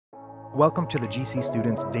Welcome to the GC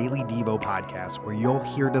Students Daily Devo podcast, where you'll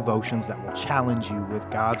hear devotions that will challenge you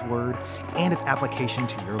with God's Word and its application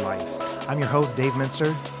to your life. I'm your host, Dave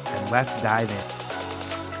Minster, and let's dive in.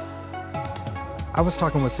 I was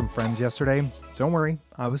talking with some friends yesterday. Don't worry,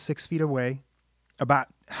 I was 6 feet away, about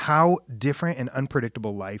how different and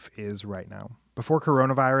unpredictable life is right now. Before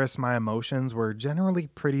coronavirus, my emotions were generally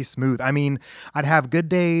pretty smooth. I mean, I'd have good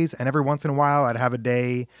days, and every once in a while, I'd have a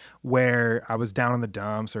day where I was down in the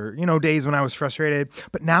dumps or, days when I was frustrated.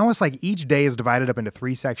 But now it's like each day is divided up into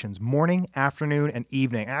 3 sections: morning, afternoon, and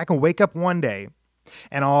evening. And I can wake up one day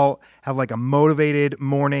and I'll have like a motivated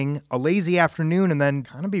morning, a lazy afternoon, and then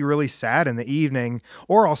kind of be really sad in the evening.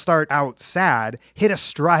 Or I'll start out sad, hit a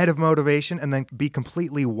stride of motivation, and then be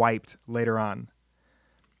completely wiped later on.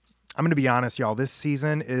 I'm going to be honest, y'all, this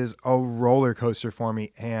season is a roller coaster for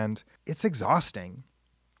me, and it's exhausting.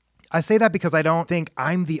 I say that because I don't think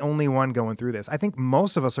I'm the only one going through this. I think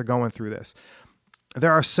most of us are going through this.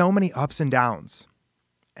 There are so many ups and downs,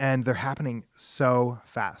 and they're happening so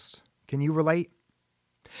fast. Can you relate?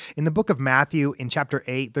 In the book of Matthew, in chapter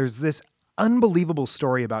 8, there's this unbelievable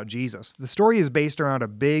story about Jesus. The story is based around a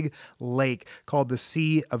big lake called the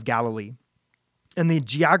Sea of Galilee. And the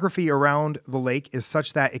geography around the lake is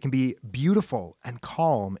such that it can be beautiful and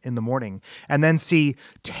calm in the morning, and then see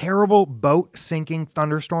terrible boat-sinking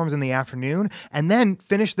thunderstorms in the afternoon, and then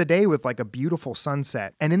finish the day with like a beautiful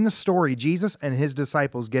sunset. And in the story, Jesus and his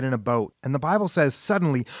disciples get in a boat, and the Bible says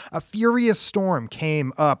suddenly a furious storm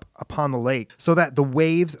came up upon the lake so that the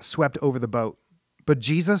waves swept over the boat. But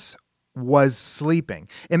Jesus was sleeping.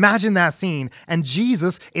 Imagine that scene, and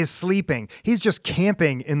Jesus is sleeping. He's just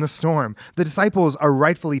camping in the storm. The disciples are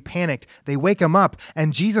rightfully panicked. They wake him up,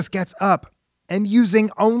 and Jesus gets up and, using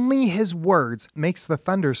only his words, makes the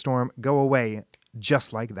thunderstorm go away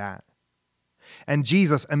just like that. And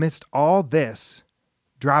Jesus, amidst all this,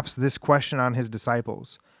 drops this question on his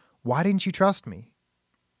disciples: why didn't you trust me?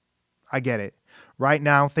 I get it. Right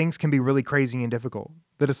now, things can be really crazy and difficult.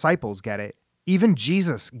 The disciples get it. Even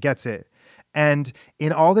Jesus gets it. And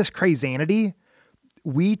in all this crazanity,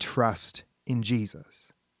 we trust in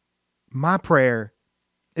Jesus. My prayer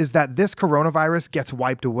is that this coronavirus gets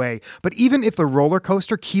wiped away. But even if the roller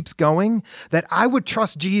coaster keeps going, that I would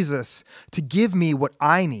trust Jesus to give me what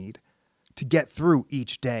I need to get through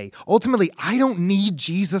each day. Ultimately, I don't need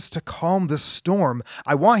Jesus to calm the storm.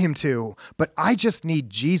 I want him to, but I just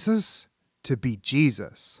need Jesus to be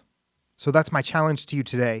Jesus. So that's my challenge to you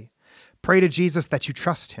today. Pray to Jesus that you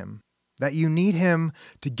trust him, that you need him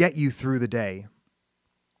to get you through the day,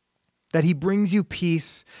 that he brings you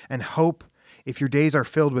peace and hope if your days are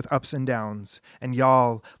filled with ups and downs. And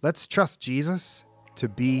y'all, let's trust Jesus to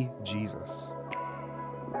be Jesus.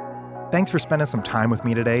 Thanks for spending some time with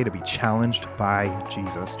me today to be challenged by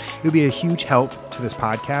Jesus. It would be a huge help to this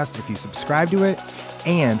podcast if you subscribe to it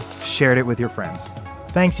and shared it with your friends.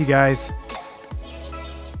 Thanks, you guys.